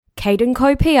Kate &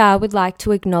 Co PR would like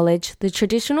to acknowledge the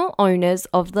traditional owners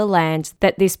of the land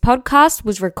that this podcast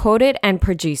was recorded and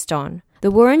produced on,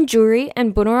 the Wurundjeri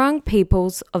and Bunurong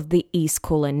peoples of the East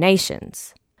Kulin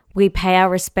Nations. We pay our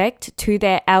respect to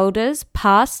their elders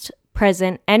past,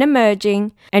 present and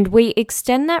emerging, and we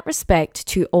extend that respect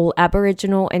to all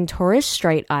Aboriginal and Torres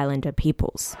Strait Islander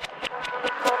peoples.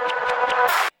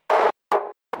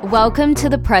 Welcome to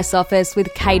the Press Office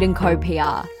with Kate & Co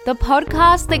PR, the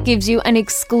podcast that gives you an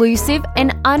exclusive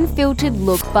and unfiltered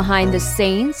look behind the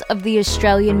scenes of the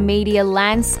Australian media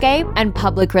landscape and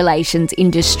public relations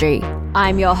industry.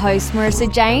 I'm your host,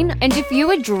 Marissa Jane, and if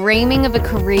you are dreaming of a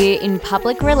career in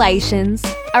public relations,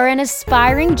 are an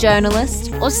aspiring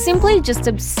journalist, or simply just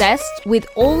obsessed with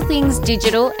all things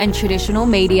digital and traditional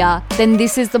media, then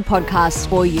this is the podcast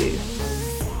for you.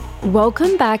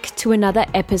 Welcome back to another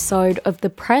episode of the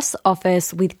Press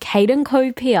Office with Kate &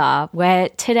 Co PR, where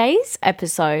today's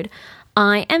episode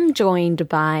I am joined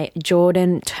by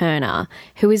Jordan Turner,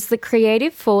 who is the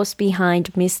creative force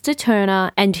behind Mr.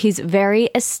 Turner and his very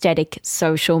aesthetic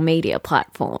social media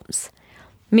platforms.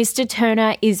 Mr.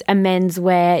 Turner is a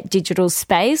menswear digital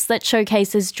space that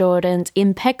showcases Jordan's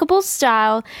impeccable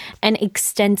style and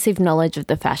extensive knowledge of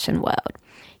the fashion world.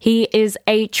 He is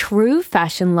a true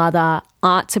fashion lover,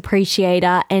 arts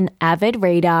appreciator, and avid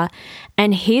reader,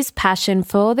 and his passion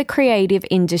for the creative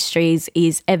industries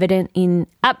is evident in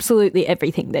absolutely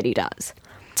everything that he does.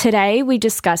 Today, we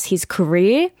discuss his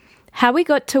career, how he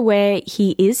got to where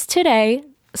he is today.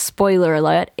 Spoiler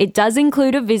alert, it does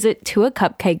include a visit to a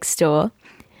cupcake store,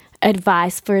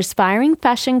 advice for aspiring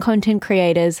fashion content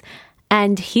creators,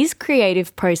 and his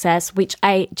creative process, which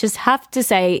I just have to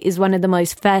say is one of the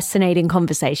most fascinating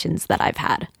conversations that I've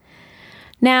had.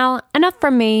 Now, enough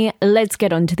from me, let's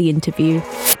get on to the interview.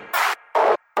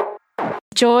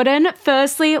 Jordan,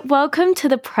 firstly, welcome to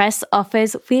the Press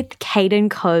Office with Kate &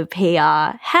 Co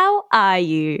PR. How are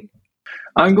you?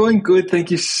 I'm going good. Thank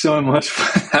you so much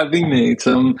for having me.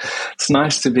 It's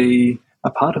nice to be a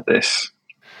part of this.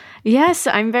 Yes,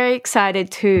 I'm very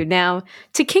excited too. Now,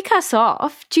 to kick us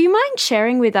off, do you mind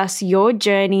sharing with us your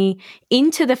journey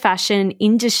into the fashion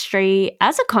industry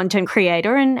as a content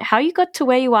creator and how you got to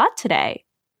where you are today?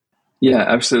 Yeah,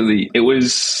 absolutely. It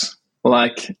was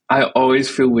like, I always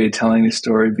feel weird telling this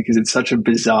story because it's such a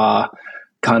bizarre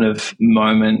kind of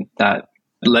moment that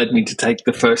led me to take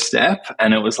the first step.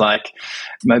 And it was like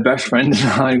my best friend and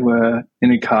I were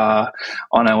in a car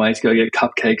on our way to go get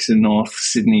cupcakes in North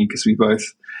Sydney because we both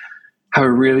have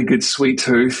a really good sweet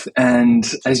tooth. And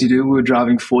as you do, we were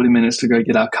driving 40 minutes to go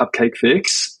get our cupcake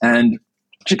fix. And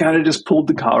she kind of just pulled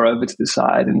the car over to the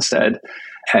side and said,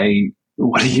 "Hey,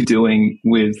 what are you doing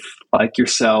with like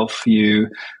yourself? You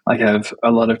like have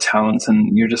a lot of talents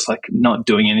and you're just like not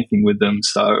doing anything with them.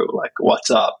 So like, what's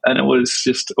up?" And it was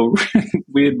just a really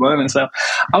weird moment. So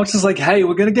I was just like, "Hey,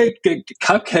 we're going to get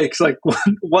cupcakes. Like,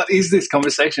 what is this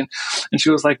conversation?" And she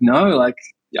was like, "No, like,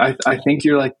 I think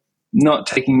you're like, not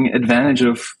taking advantage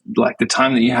of like the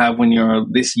time that you have when you're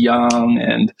this young."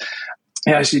 And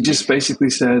yeah, she just basically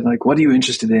said like, "What are you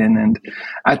interested in?" And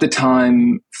at the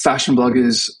time, Fashion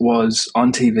Bloggers was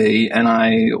on TV and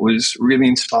I was really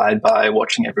inspired by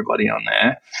watching everybody on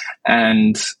there.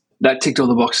 And that ticked all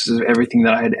the boxes of everything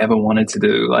that I had ever wanted to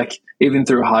do. Like even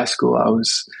through high school, I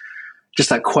was just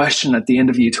that question at the end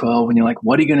of year 12 when you're like,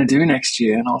 what are you going to do next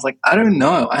year? And I was like, I don't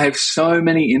know. I have so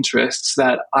many interests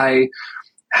that I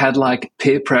had like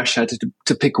peer pressure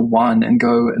to pick one and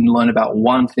go and learn about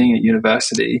one thing at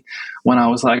university when I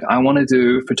was like, I want to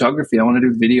do photography, I want to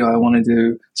do video, I want to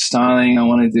do styling, I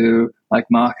want to do like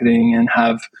marketing and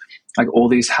have like all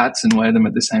these hats and wear them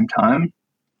at the same time,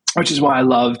 which is why I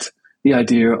loved the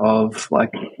idea of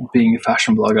like being a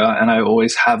fashion blogger, and I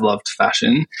always have loved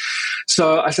fashion.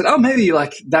 So I said, oh, maybe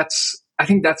like I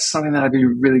think that's something that I'd be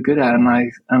really good at, and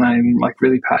I'm like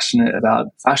really passionate about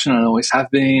fashion, and I always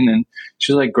have been. And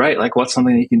she was like, "Great! Like, what's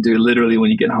something that you can do literally when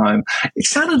you get home?" It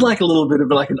sounded like a little bit of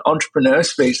like an entrepreneur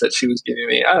speech that she was giving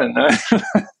me. I don't know,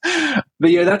 but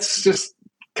yeah, that's just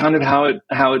kind of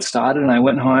how it started. And I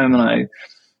went home and I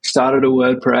started a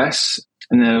WordPress,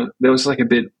 and there was like a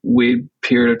bit weird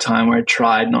period of time where I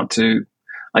tried not to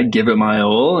like give it my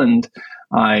all, and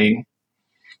I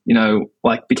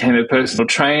like became a personal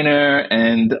trainer,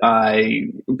 and I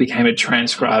became a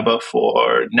transcriber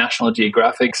for National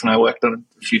Geographic, and I worked on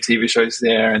a few TV shows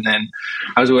there. And then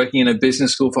I was working in a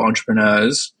business school for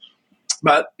entrepreneurs.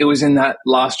 But it was in that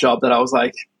last job that I was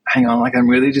like, hang on, like I'm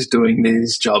really just doing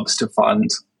these jobs to fund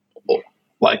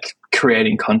like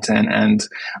creating content, and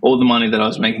all the money that I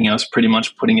was making, I was pretty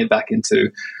much putting it back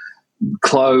into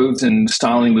clothes and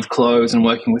styling with clothes and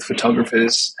working with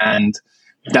photographers. And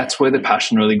that's where the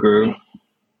passion really grew.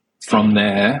 from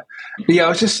there. But yeah,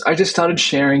 I just started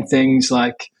sharing things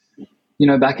like,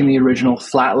 back in the original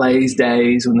flat lays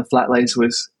days when the flat lays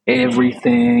was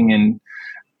everything. And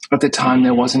at the time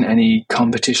there wasn't any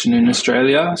competition in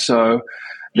Australia. So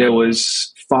there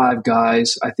was 5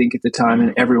 guys, I think, at the time,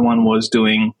 and everyone was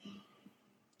doing,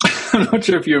 I'm not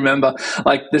sure if you remember,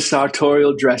 like the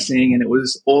sartorial dressing, and it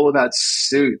was all about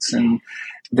suits, and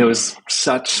there was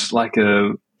such like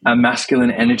a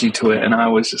masculine energy to it. And I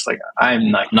was just like,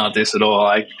 I'm like not this at all.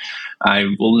 I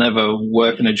will never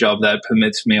work in a job that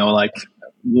permits me or like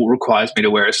requires me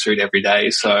to wear a suit every day.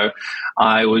 So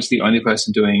I was the only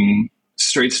person doing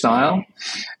street style.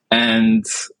 And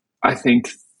I think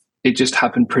it just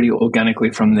happened pretty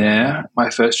organically from there. My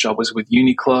first job was with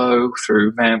Uniqlo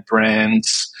through Vamp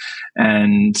Brands,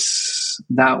 and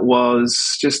that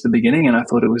was just the beginning, and I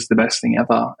thought it was the best thing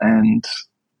ever. And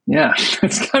yeah,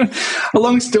 it's kind of a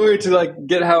long story to like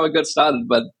get how I got started,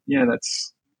 but yeah,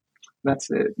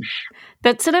 that's it.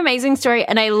 That's an amazing story,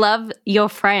 and I love your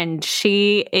friend.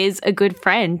 She is a good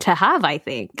friend to have, I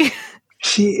think.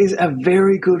 She is a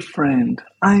very good friend.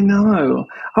 I know.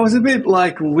 I was a bit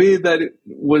like weird that it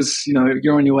was,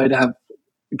 you're on your way to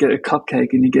get a cupcake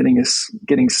and you're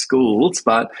getting schooled,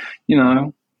 but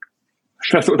I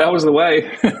thought that was the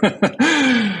way.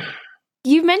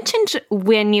 You mentioned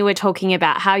when you were talking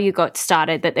about how you got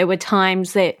started that there were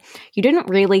times that you didn't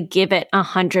really give it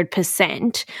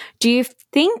 100%. Do you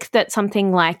think that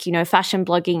something like, fashion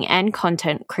blogging and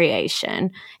content creation,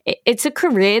 it's a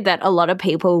career that a lot of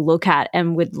people look at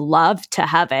and would love to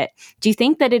have it? Do you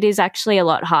think that it is actually a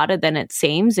lot harder than it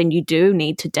seems and you do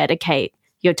need to dedicate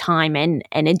your time and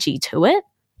energy to it?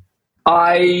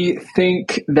 I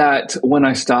think that when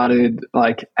I started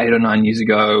like 8 or 9 years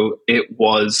ago, it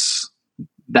was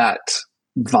that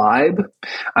vibe.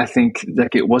 I think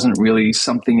like it wasn't really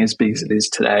something as big as it is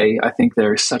today. I think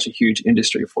there is such a huge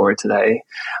industry for it today,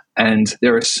 and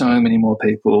there are so many more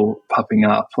people popping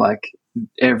up. Like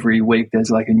every week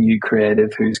there's like a new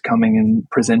creative who's coming and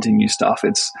presenting new stuff.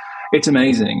 It's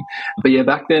amazing. But yeah,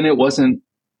 back then it wasn't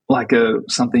like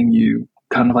something you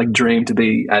kind of like dream to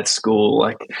be at school.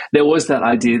 Like there was that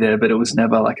idea there, but it was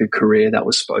never like a career that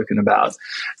was spoken about,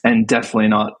 and definitely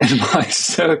not in my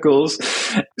circles.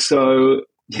 So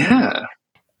yeah.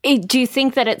 Do you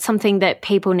think that it's something that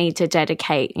people need to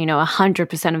dedicate,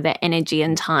 100% of their energy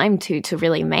and time to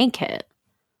really make it?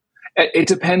 It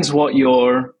depends what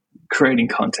you're creating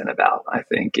content about. I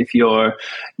think if you're,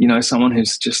 someone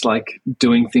who's just like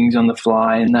doing things on the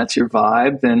fly and that's your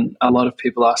vibe, then a lot of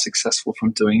people are successful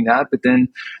from doing that. But then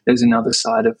there's another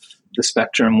side of the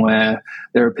spectrum where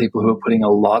there are people who are putting a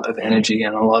lot of energy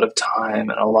and a lot of time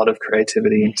and a lot of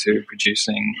creativity into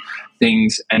producing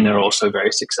things, and they're also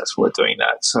very successful at doing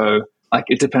that. So like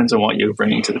it depends on what you're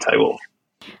bringing to the table.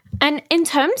 And in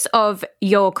terms of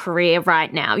your career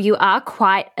right now, you are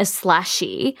quite a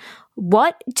slashy.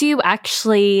 What do you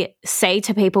actually say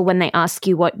to people when they ask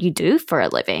you what you do for a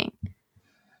living?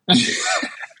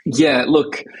 Yeah,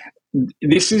 look,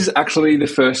 this is actually the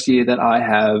first year that I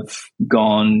have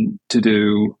gone to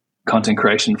do content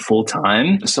creation full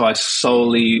time. So I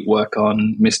solely work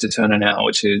on Mr. Turner now,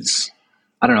 which is,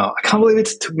 I don't know, I can't believe it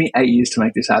took me 8 years to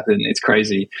make this happen. It's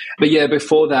crazy. But yeah,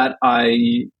 before that,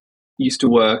 I used to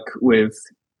work with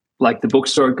like the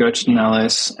bookstore Gertrude and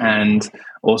Alice, and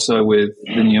also with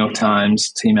the New York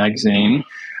Times T magazine.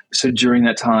 So during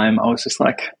that time, I was just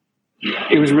like,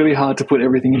 it was really hard to put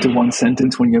everything into one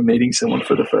sentence when you're meeting someone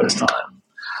for the first time.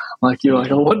 Like you're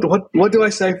like, oh, what do I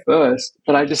say first?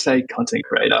 But I just say content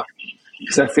creator,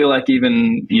 because I feel like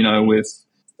even with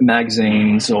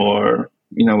magazines or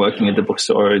working at the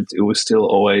bookstore, it was still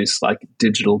always like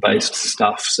digital based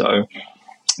stuff. So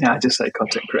yeah, I just say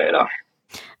content creator.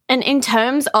 And in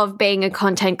terms of being a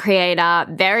content creator,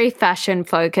 very fashion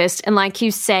focused, and like you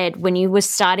said, when you were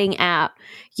starting out,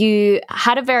 you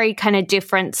had a very kind of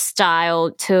different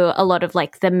style to a lot of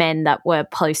like the men that were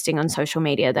posting on social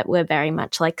media that were very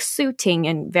much like suiting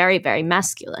and very, very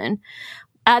masculine.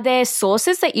 Are there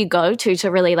sources that you go to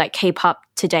really like keep up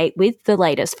to date with the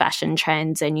latest fashion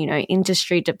trends and,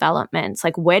 industry developments?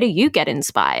 Like where do you get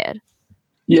inspired?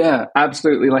 Yeah,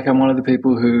 absolutely. Like I'm one of the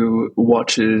people who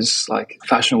watches like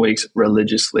fashion weeks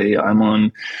religiously. I'm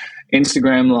on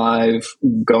Instagram Live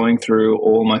going through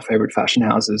all my favorite fashion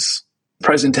houses'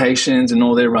 presentations and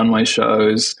all their runway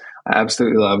shows. I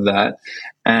absolutely love that.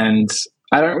 And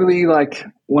I don't really like,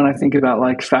 when I think about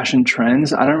like fashion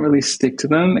trends, I don't really stick to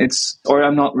them. Or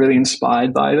I'm not really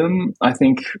inspired by them. I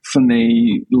think for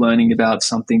me, learning about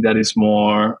something that is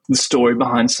more the story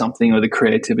behind something or the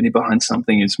creativity behind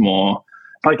something is more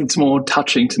like it's more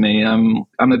touching to me.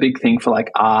 I'm a big thing for like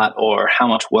art or how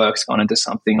much work's gone into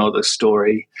something or the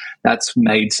story that's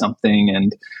made something.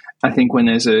 And I think when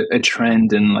there's a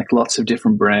trend and like lots of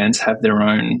different brands have their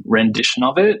own rendition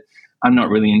of it, I'm not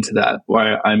really into that.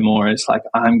 Where I'm more is like,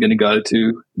 I'm going to go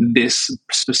to this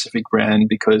specific brand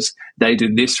because they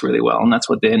do this really well and that's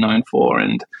what they're known for.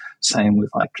 And same with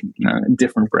like, a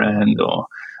different brand or,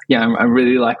 I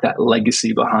really like that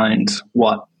legacy behind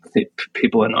what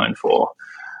people are known for.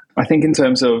 I think in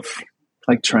terms of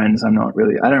like trends, I don't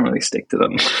really stick to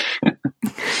them.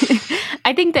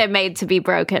 I think they're made to be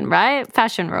broken, right?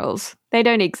 Fashion rules. They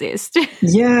don't exist.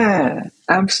 Yeah,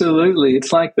 absolutely.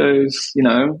 It's like those,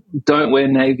 don't wear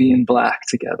navy and black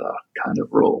together kind of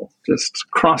rule. Just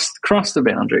cross the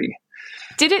boundary.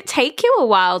 Did it take you a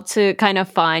while to kind of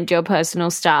find your personal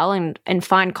style and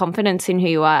find confidence in who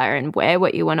you are and wear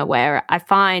what you want to wear? I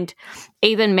find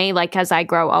even me, like as I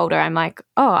grow older, I'm like,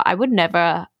 oh, I would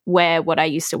never wear what I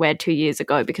used to wear 2 years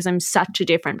ago because I'm such a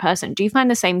different person. Do you find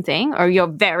the same thing, or you're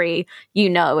very,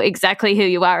 exactly who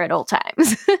you are at all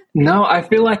times? No, I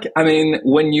feel like,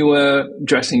 when you were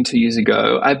dressing 2 years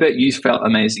ago, I bet you felt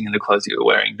amazing in the clothes you were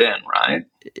wearing then, right?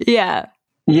 Yeah.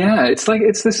 Yeah, it's like,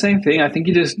 it's the same thing. I think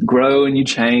you just grow and you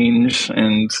change.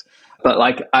 But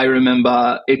like, I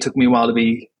remember it took me a while to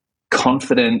be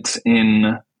confident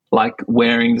in like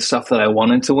wearing the stuff that I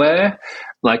wanted to wear.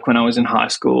 Like when I was in high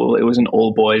school, it was an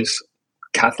all boys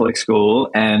Catholic school.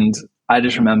 And I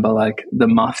just remember like the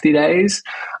mufti days.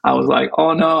 I was like,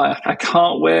 oh no, I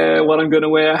can't wear what I'm going to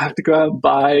wear. I have to go out and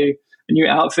buy a new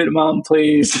outfit, Mom,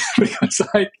 please. Because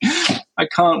like, I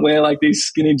can't wear like these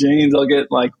skinny jeans. I'll get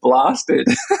like blasted.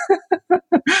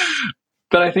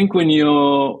 But I think when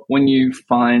you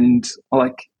find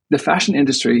like the fashion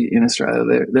industry in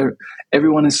Australia,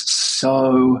 everyone is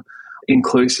so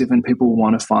inclusive and people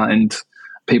want to find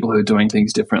people who are doing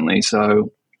things differently.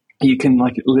 So you can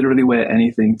like literally wear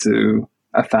anything to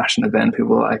a fashion event.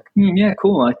 People are like, yeah,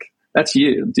 cool. Like that's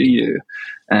you, do you?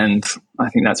 And I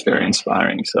think that's very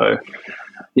inspiring. So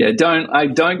yeah, I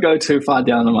don't go too far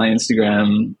down on my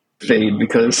Instagram feed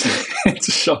because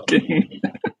it's shocking.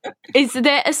 Is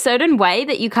there a certain way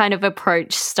that you kind of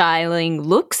approach styling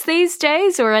looks these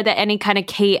days, or are there any kind of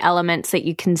key elements that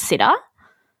you consider?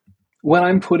 When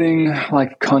I'm putting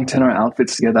like content or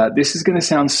outfits together, this is going to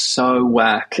sound so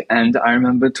whack. And I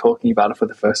remember talking about it for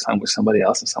the first time with somebody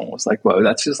else and someone was like, whoa,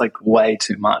 that's just like way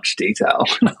too much detail.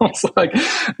 And I was like,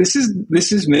 this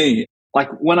is me. Like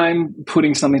when I'm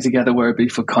putting something together, whether it be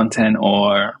for content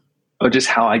or just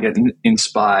how I get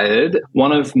inspired,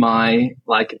 one of my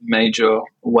like major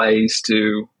ways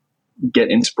to get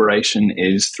inspiration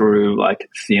is through like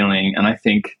feeling. And I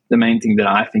think the main thing that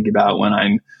I think about when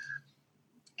I'm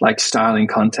like styling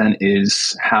content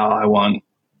is how I want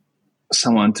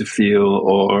someone to feel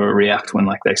or react when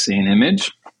like they see an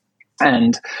image.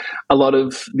 And a lot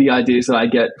of the ideas that I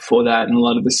get for that and a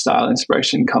lot of the style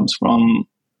inspiration comes from,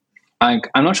 I'm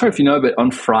not sure if you know, but on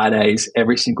Fridays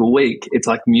every single week, it's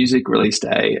like music release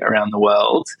day around the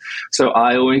world. So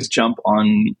I always jump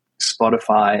on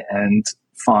Spotify and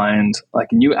find like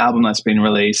a new album that's been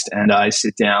released, and I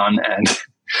sit down and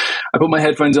I put my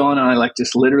headphones on and I like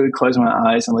just literally close my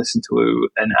eyes and listen to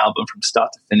an album from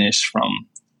start to finish from,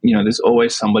 there's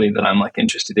always somebody that I'm like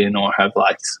interested in or have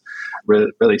liked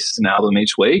releases an album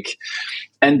each week.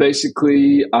 And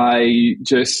basically I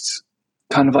just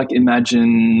kind of like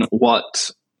imagine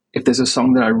what, if there's a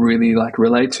song that I really like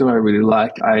relate to, I really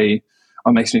like,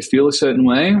 or makes me feel a certain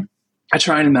way, I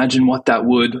try and imagine what that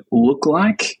would look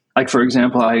like. Like, for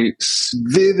example, I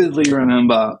vividly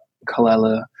remember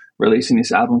Kalala releasing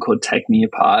this album called Take Me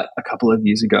Apart a couple of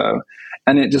years ago.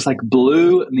 And it just like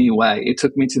blew me away. It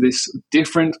took me to this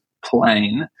different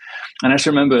plane. And I just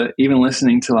remember even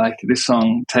listening to like this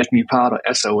song, Take Me Apart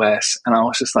or SOS. And I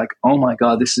was just like, oh my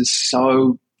God, this is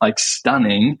so like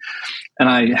stunning. And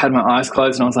I had my eyes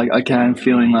closed and I was like, okay, I'm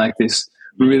feeling like this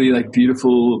really like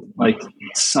beautiful like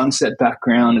sunset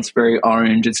background. It's very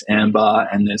orange, it's amber,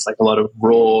 and there's like a lot of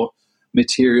raw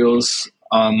materials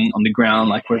on the ground,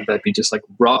 like whether that be just like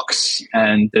rocks,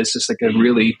 and there's just like a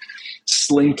really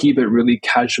slinky but really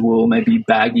casual, maybe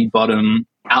baggy bottom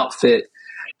outfit,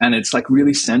 and it's like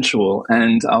really sensual.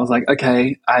 And I was like,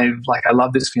 okay, I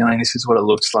love this feeling. This is what it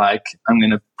looks like. I'm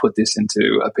going to put this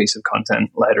into a piece of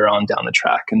content later on down the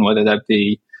track, and whether that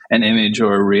be an image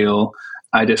or a reel,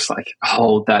 I just like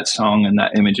hold that song and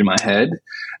that image in my head.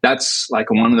 That's like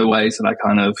one of the ways that I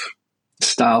kind of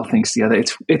style things together.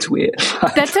 It's weird.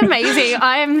 That's amazing.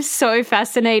 I am so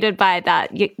fascinated by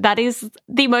that. That is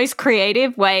the most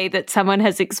creative way that someone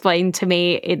has explained to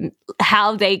me in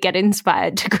how they get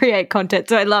inspired to create content.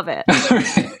 So I love it.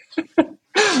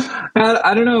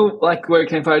 I don't know, like where it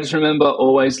came from. I just remember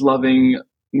always loving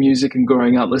music and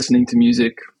growing up listening to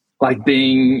music, like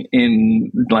being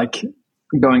in like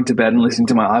going to bed and listening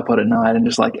to my iPod at night and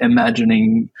just like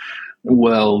imagining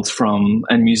worlds from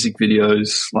and music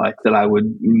videos like that I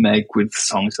would make with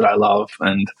songs that I love.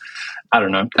 And I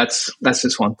don't know, that's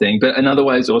just one thing. But another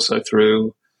way is also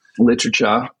through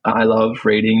literature. I love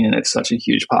reading, and it's such a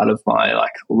huge part of my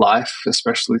like life,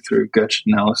 especially through Gertrude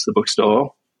and Alice, the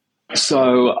bookstore.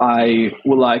 So I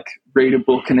will like read a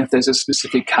book, and if there's a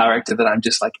specific character that I'm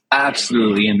just like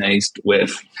absolutely amazed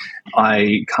with,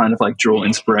 I kind of like draw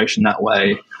inspiration that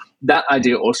way. That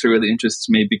idea also really interests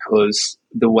me because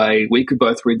the way we could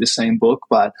both read the same book,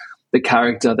 but the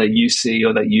character that you see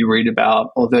or that you read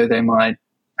about, although they might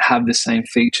have the same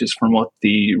features from what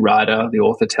the writer, the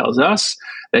author tells us,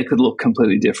 they could look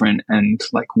completely different and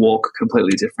like walk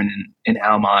completely different in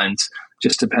our minds,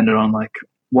 just dependent on like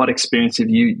what experience of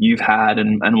you've had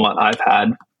and what I've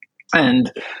had.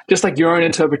 And just like your own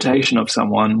interpretation of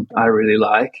someone, I really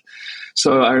like.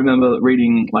 So I remember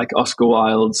reading like Oscar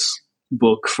Wilde's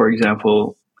book, for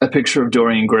example, A Picture of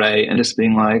Dorian Gray, and just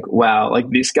being like, wow, like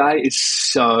this guy is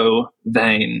so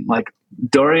vain. Like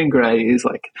Dorian Gray is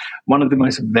like one of the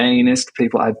most vainest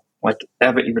people I've like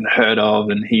ever even heard of,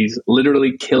 and he's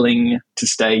literally killing to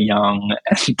stay young.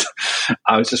 And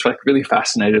I was just like really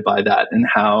fascinated by that, and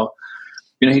how,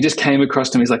 you know, he just came across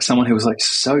to me as like someone who was like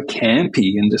so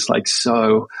campy and just like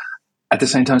so, at the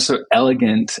same time, so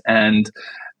elegant. And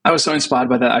I was so inspired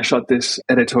by that. I shot this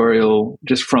editorial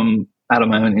just from out of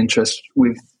my own interest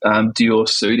with Dior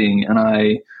suiting, and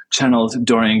I channeled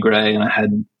Dorian Gray, and I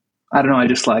don't know, I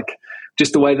just like,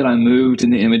 just the way that I moved in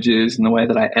the images and the way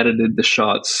that I edited the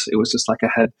shots. It was just like I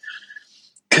had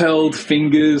curled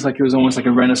fingers, like it was almost like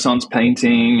a Renaissance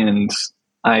painting, and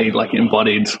I like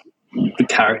embodied the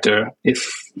character if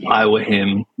I were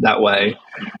him that way.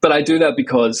 But I do that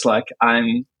because like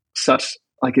I'm such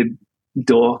like a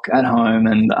dork at home,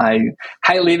 and I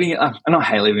hate leaving. I'm not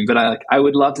hate leaving, but I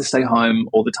would love to stay home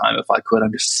all the time if I could.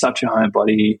 I'm just such a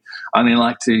homebody. I mean,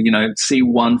 like to, you know, see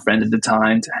one friend at a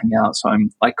time to hang out. So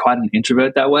I'm like quite an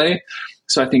introvert that way.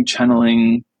 So I think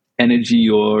channeling energy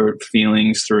or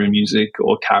feelings through music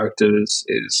or characters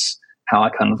is how I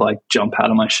kind of like jump out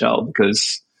of my shell,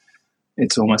 because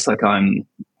it's almost like I'm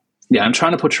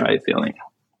trying to portray a feeling.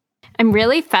 I'm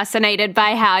really fascinated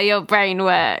by how your brain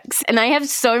works. And I have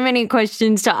so many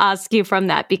questions to ask you from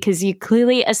that, because you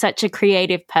clearly are such a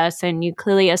creative person. You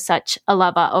clearly are such a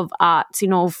lover of arts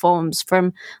in all forms,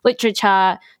 from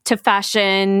literature to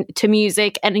fashion to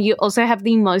music. And you also have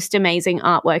the most amazing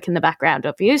artwork in the background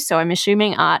of you. So I'm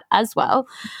assuming art as well.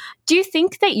 Do you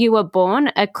think that you were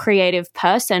born a creative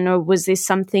person, or was this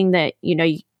something that, you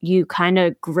know, you kind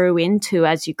of grew into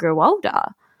as you grew older?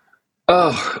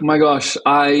 Oh my gosh.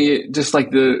 I just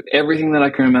like everything that I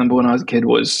can remember when I was a kid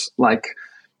was like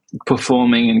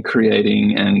performing and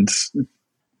creating, and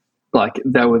like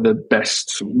they were the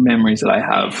best memories that I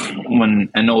have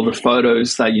and all the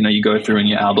photos that, you know, you go through in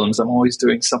your albums, I'm always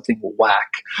doing something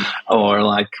whack or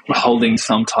like holding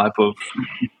some type of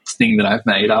thing that I've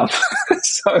made up.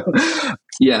 So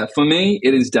yeah, for me,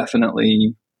 it is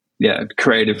definitely,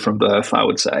 creative from birth, I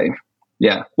would say.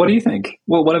 Yeah. What do you think?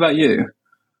 Well, what about you?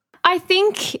 I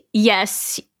think,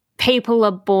 yes, people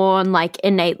are born like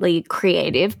innately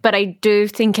creative, but I do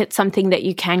think it's something that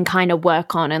you can kind of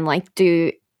work on and like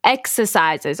do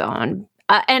exercises on.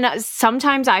 And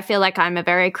sometimes I feel like I'm a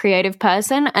very creative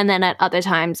person, and then at other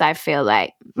times I feel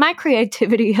like my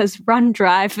creativity has run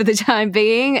dry for the time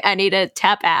being. I need to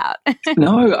tap out.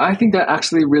 No, I think that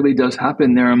actually really does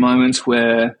happen. There are moments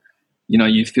where, you know,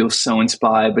 you feel so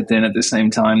inspired, but then at the same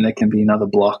time there can be another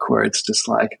block where it's just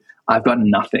like, I've got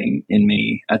nothing in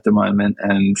me at the moment.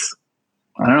 And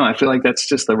I don't know, I feel like that's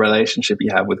just the relationship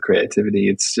you have with creativity.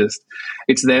 It's just,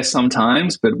 it's there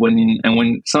sometimes, but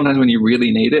sometimes when you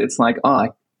really need it, it's like,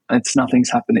 it's nothing's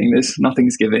happening.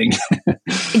 Nothing's giving.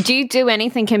 Do you do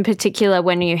anything in particular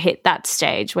when you hit that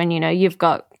stage, when, you know, you've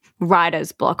got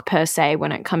writer's block per se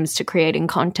when it comes to creating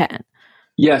content?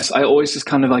 Yes, I always just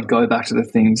kind of like go back to the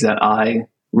things that I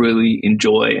really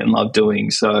enjoy and love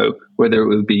doing. So whether it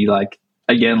would be like,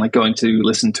 again, like going to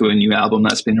listen to a new album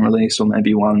that's been released, or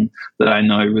maybe one that I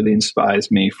know really inspires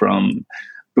me from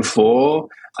before.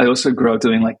 I also grew up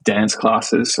doing like dance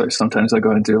classes. So sometimes I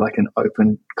go and do like an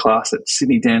open class at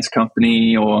Sydney Dance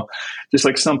Company, or just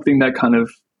like something that kind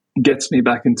of gets me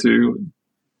back into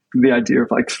the idea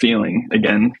of like feeling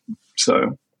again.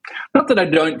 So not that I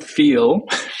don't feel,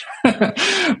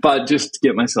 but just to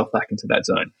get myself back into that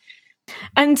zone.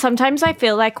 And sometimes I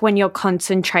feel like when you're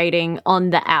concentrating on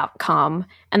the outcome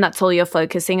and that's all you're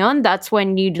focusing on, that's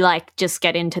when you like just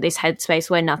get into this headspace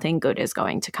where nothing good is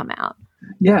going to come out.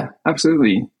 Yeah,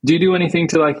 absolutely. Do you do anything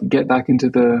to like get back into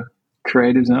the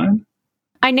creative zone?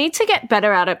 I need to get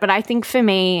better at it, but I think for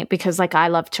me, because like I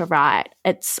love to write,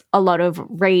 it's a lot of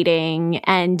reading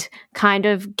and kind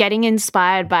of getting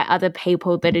inspired by other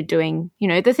people that are doing, you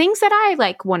know, the things that I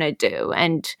like want to do.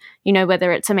 And, you know,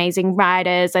 whether it's amazing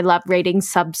writers, I love reading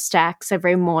Substacks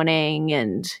every morning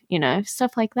and, you know,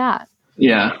 stuff like that.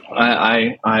 Yeah,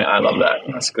 I love that.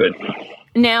 That's good.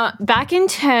 Now, back in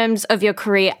terms of your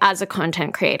career as a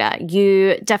content creator,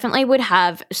 you definitely would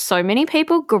have so many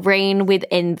people green with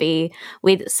envy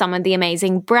with some of the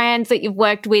amazing brands that you've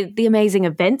worked with, the amazing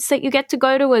events that you get to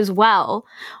go to as well.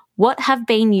 What have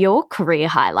been your career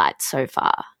highlights so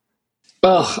far?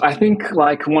 Well, I think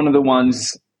like one of the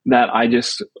ones that I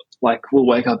just like will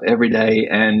wake up every day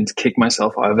and kick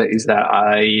myself over is that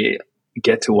I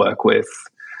get to work with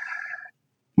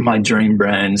my dream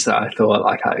brands that I thought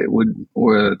like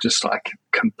were just like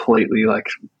completely like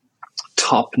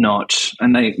top notch,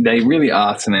 and they really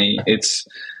are to me. It's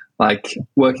like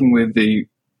working with the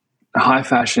high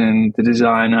fashion, the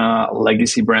designer,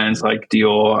 legacy brands like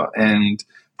Dior and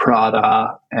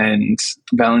Prada and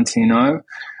Valentino.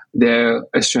 They're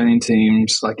Australian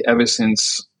teams like ever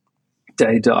since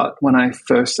day dot. When I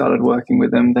first started working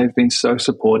with them, they've been so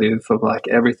supportive of like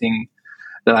everything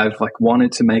that I've like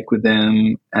wanted to make with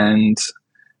them. And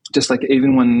just like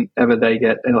even whenever they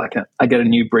get like I get a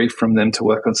new brief from them to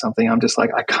work on something, I'm just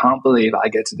like, I can't believe I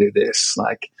get to do this.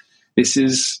 Like this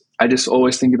is, I just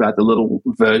always think about the little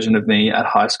version of me at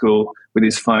high school with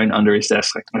his phone under his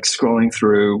desk, like scrolling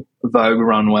through Vogue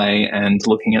runway and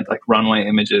looking at like runway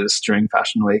images during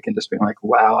Fashion Week and just being like,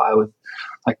 wow,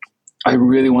 I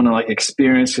really want to like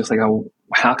experience just like,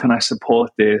 how can I support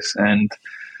this? And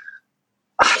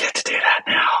I get to do that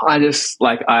now. I just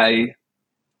like, I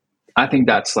think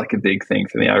that's like a big thing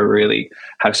for me. I really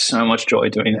have so much joy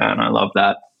doing that, and I love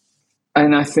that.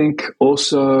 And I think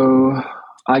also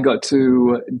I got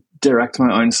to direct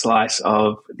my own slice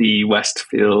of the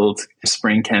Westfield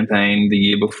spring campaign the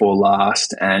year before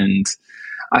last. And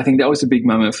I think that was a big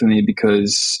moment for me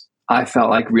because I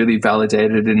felt like really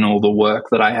validated in all the work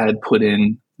that I had put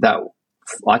in that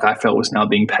like I felt was now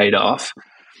being paid off.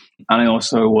 And I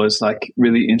also was like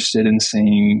really interested in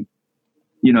seeing,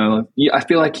 you know, I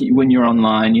feel like when you're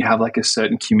online, you have like a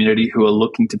certain community who are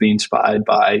looking to be inspired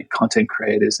by content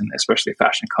creators and especially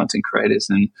fashion content creators.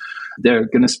 And they're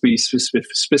going to be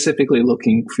specifically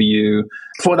looking for you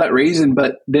for that reason.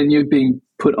 But then you're being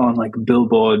put on like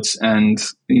billboards and,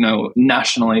 you know,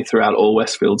 nationally throughout all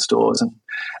Westfield stores. And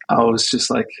I was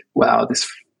just like, wow, this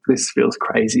feels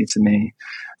crazy to me.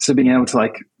 So being able to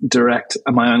like direct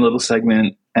my own little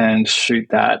segment and shoot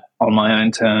that on my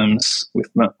own terms with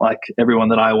like everyone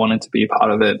that I wanted to be a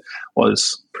part of it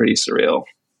was pretty surreal.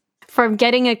 From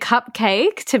getting a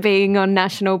cupcake to being on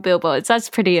national billboards, that's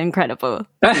pretty incredible.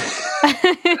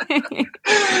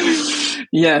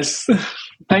 Yes,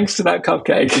 thanks to that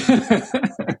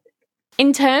cupcake.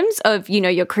 In terms of, you know,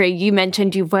 your career, you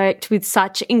mentioned you've worked with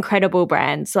such incredible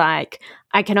brands. Like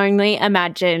I can only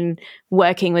imagine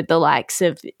working with the likes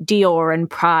of Dior and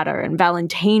Prada and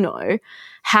Valentino.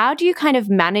 How do you kind of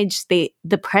manage the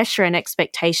pressure and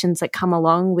expectations that come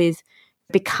along with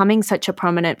becoming such a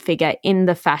prominent figure in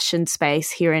the fashion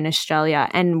space here in Australia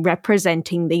and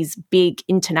representing these big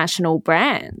international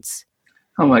brands?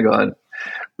 Oh my God.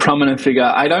 Prominent figure.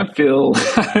 I don't feel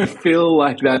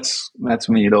like that's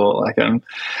me at all. Like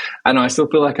I still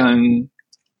feel like I'm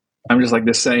just like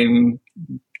the same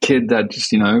kid that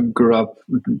just, you know, grew up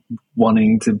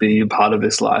wanting to be a part of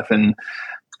this life. And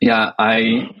yeah,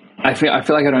 I feel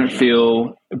like I don't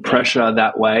feel pressure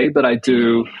that way, but I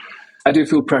do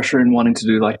feel pressure in wanting to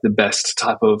do like the best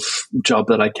type of job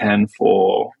that I can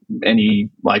for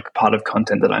any like part of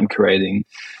content that I'm creating.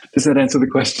 Does that answer the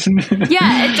question?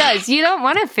 Yeah, it does. You don't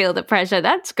want to feel the pressure.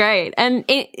 That's great. And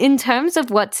in terms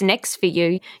of what's next for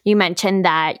you, you mentioned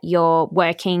that you're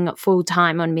working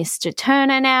full-time on Mr.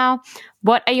 Turner now.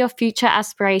 What are your future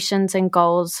aspirations and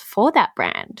goals for that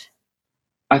brand?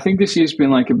 I think this year's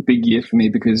been like a big year for me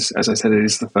because, as I said, it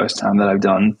is the first time that I've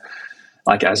done,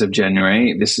 like as of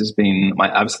January, this has been my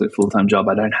absolute full-time job.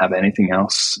 I don't have anything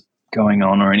else going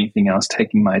on or anything else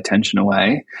taking my attention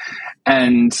away.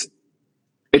 And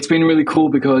it's been really cool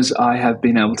because I have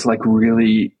been able to like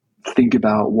really think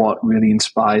about what really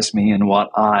inspires me and what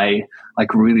I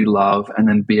like really love, and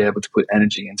then be able to put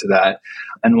energy into that.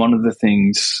 And one of the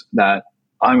things that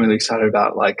I'm really excited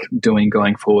about like doing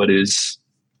going forward is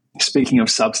speaking of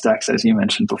Substacks, as you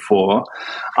mentioned before,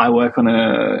 I work on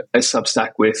a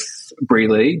Substack with Bree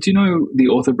Lee. Do you know the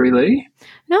author Bree Lee?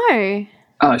 No.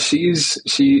 She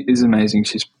is amazing.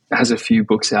 She has a few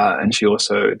books out, and she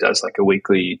also does like a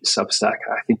weekly Substack.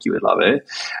 I think you would love it.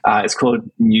 It's called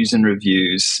News and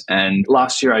Reviews. And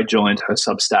last year I joined her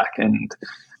Substack, and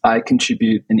I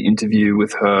contribute an interview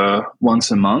with her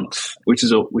once a month, which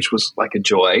was like a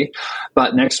joy.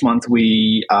 But next month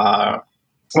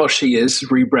she is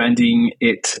rebranding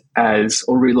it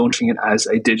or relaunching it as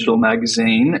a digital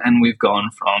magazine. And we've gone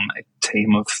from a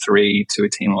team of 3 to a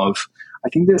team of, I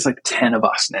think there's like 10 of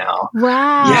us now.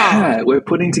 Wow. Yeah, we're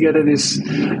putting together this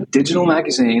digital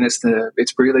magazine.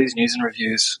 It's Bree Lee's News and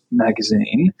Reviews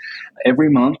magazine every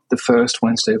month, the first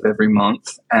Wednesday of every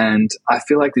month. And I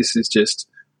feel like this is just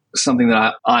something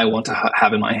that I want to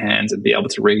have in my hands and be able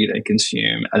to read and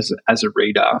consume as a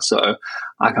reader. So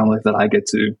I can't believe that I get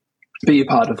to be a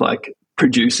part of like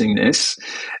producing this.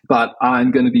 But I'm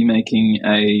going to be making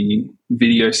a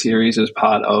video series as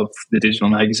part of the digital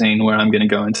magazine where I'm going to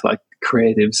go into like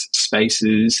creative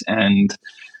spaces and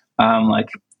like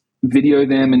video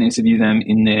them and interview them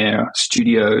in their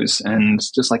studios and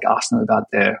just like ask them about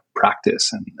their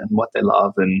practice and what they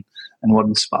love and what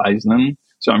inspires them.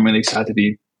 So I'm really excited to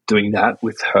be doing that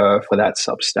with her for that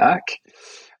Substack.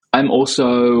 I'm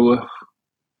also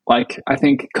like, I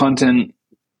think content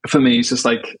for me is just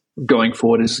like going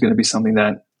forward is going to be something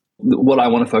that what I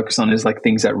want to focus on is like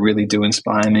things that really do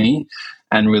inspire me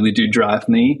and really do drive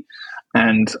me.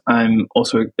 And I'm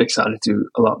also excited to do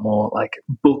a lot more like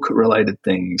book related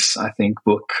things. I think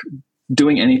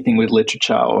doing anything with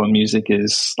literature or music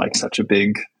is like such a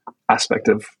big aspect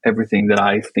of everything that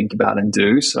I think about and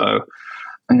do. So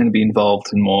I'm going to be involved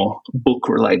in more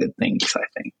book-related things, I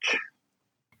think.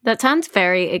 That sounds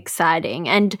very exciting,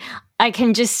 and I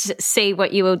can just see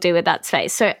what you will do with that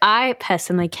space. So I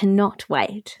personally cannot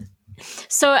wait.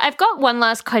 So I've got one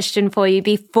last question for you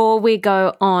before we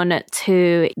go on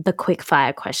to the quick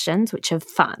fire questions, which are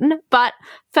fun. But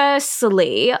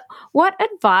firstly, what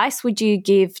advice would you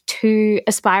give to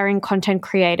aspiring content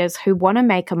creators who want to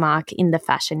make a mark in the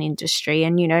fashion industry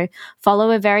and,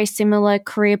 follow a very similar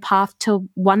career path to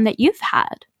one that you've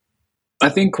had? I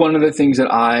think one of the things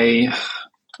that I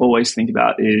always think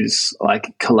about is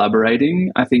like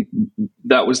collaborating. I think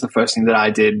that was the first thing that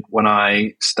I did when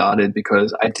I started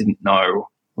because I didn't know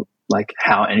like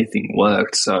how anything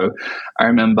worked. So I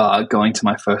remember going to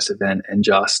my first event and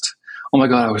just, oh my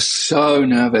God, I was so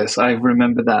nervous. I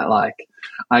remember that like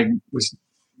I was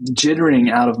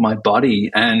jittering out of my body,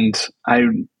 and I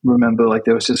remember like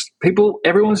there was just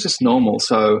everyone's just normal.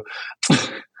 So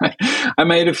I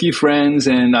made a few friends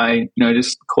and I,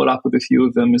 just caught up with a few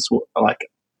of them as well, like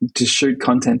to shoot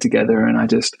content together, and I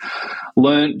just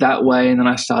learned that way. And then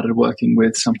I started working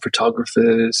with some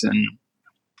photographers, and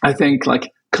I think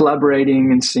like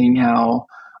collaborating and seeing how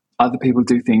other people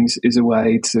do things is a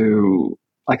way to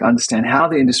like understand how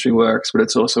the industry works, but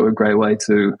it's also a great way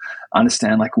to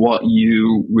understand like what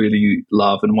you really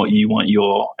love and what you want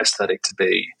your aesthetic to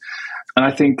be. And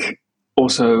I think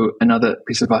also another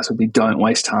piece of advice would be don't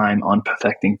waste time on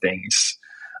perfecting things.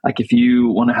 Like if you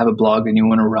want to have a blog and you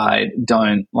want to write,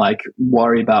 don't like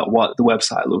worry about what the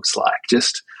website looks like.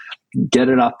 Just get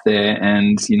it up there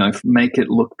and, make it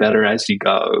look better as you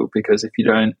go. Because if you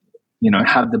don't,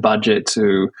 have the budget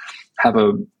to have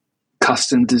a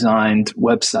custom designed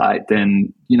website,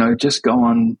 then, just go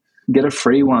on, get a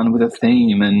free one with a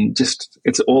theme, and just,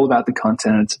 it's all about the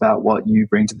content. It's about what you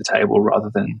bring to the table rather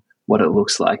than what it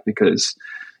looks like. Because,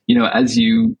 as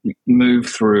you move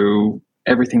through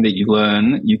everything that you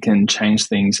learn, you can change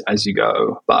things as you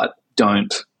go, but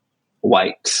don't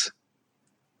wait.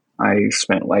 I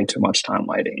spent way too much time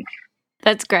waiting.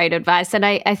 That's great advice. And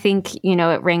I think,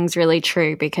 it rings really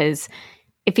true, because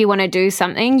if you want to do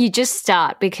something, you just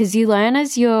start, because you learn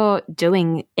as you're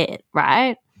doing it,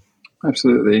 right?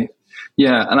 Absolutely.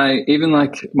 Yeah. And I even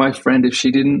like my friend, if she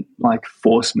didn't like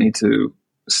force me to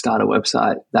start a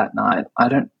website that night, I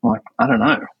don't know. I don't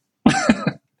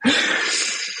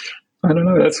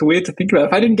know. That's weird to think about.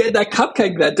 If I didn't get that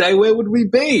cupcake that day, where would we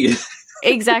be?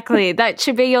 Exactly. That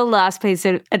should be your last piece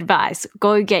of advice.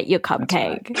 Go get your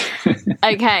cupcake.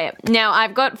 Right. Okay. Now,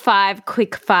 I've got 5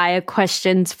 quick fire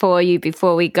questions for you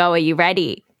before we go. Are you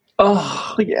ready?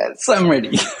 Oh, yes, I'm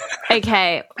ready.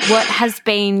 Okay. What has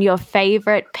been your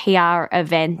favorite PR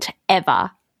event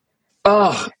ever?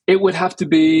 Oh, it would have to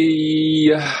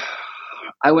be...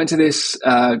 I went to this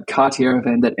Cartier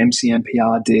event that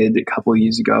MCMPR did a couple of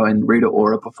years ago, and Rita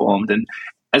Ora performed. And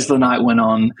as the night went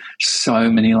on, so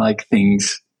many like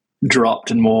things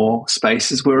dropped and more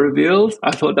spaces were revealed.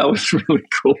 I thought that was really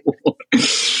cool.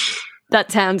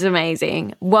 That sounds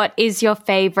amazing. What is your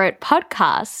favorite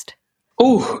podcast?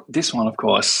 Oh, this one, of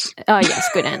course. Oh, yes,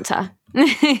 good answer.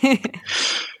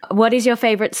 What is your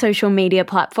favorite social media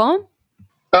platform?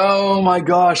 Oh my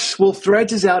gosh. Well,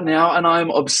 Threads is out now and I'm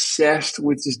obsessed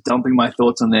with just dumping my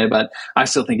thoughts on there, but I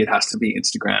still think it has to be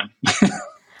Instagram.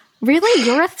 Really?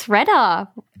 You're a threader.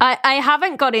 I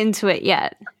haven't got into it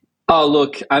yet. Oh,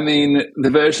 look, I mean, the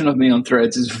version of me on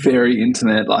Threads is very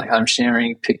intimate. Like, I'm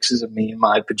sharing pictures of me in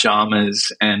my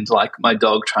pajamas and, like, my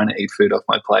dog trying to eat food off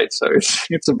my plate. So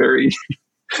it's a very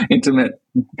intimate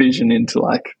vision into,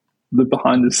 like, the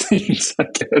behind the scenes, I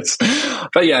guess.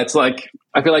 But, yeah, it's like,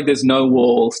 I feel like there's no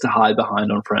walls to hide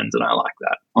behind on Friends, and I like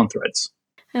that on Threads.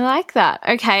 I like that.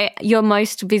 Okay, your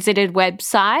most visited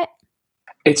website?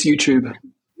 It's YouTube.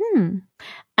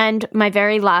 And my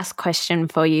very last question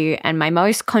for you, and my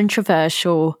most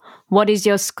controversial, what is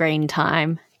your screen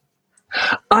time?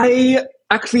 I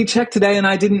actually checked today and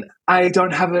I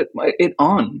don't have it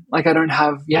on. Like,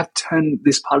 you have to turn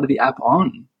this part of the app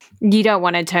on. You don't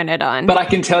want to turn it on. But I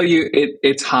can tell you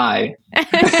it's high.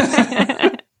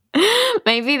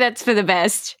 Maybe that's for the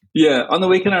best. Yeah, on the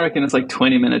weekend I reckon it's like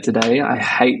 20 minutes a day. I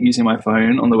hate using my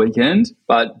phone on the weekend,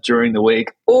 but during the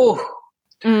week,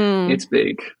 it's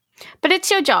big. But it's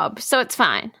your job, so it's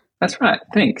fine. That's right.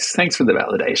 Thanks for the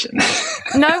validation.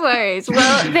 No worries.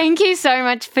 Well, thank you so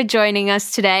much for joining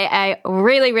us today. I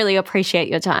really, really appreciate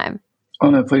your time. Oh,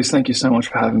 no, please. Thank you so much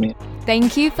for having me.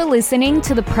 Thank you for listening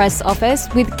to The Press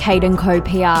Office with Kate & Co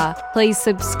PR. Please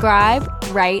subscribe,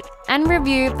 rate and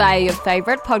review via your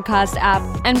favourite podcast app,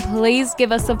 and please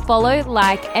give us a follow,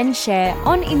 like and share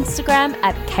on Instagram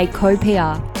at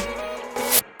KateCoPR.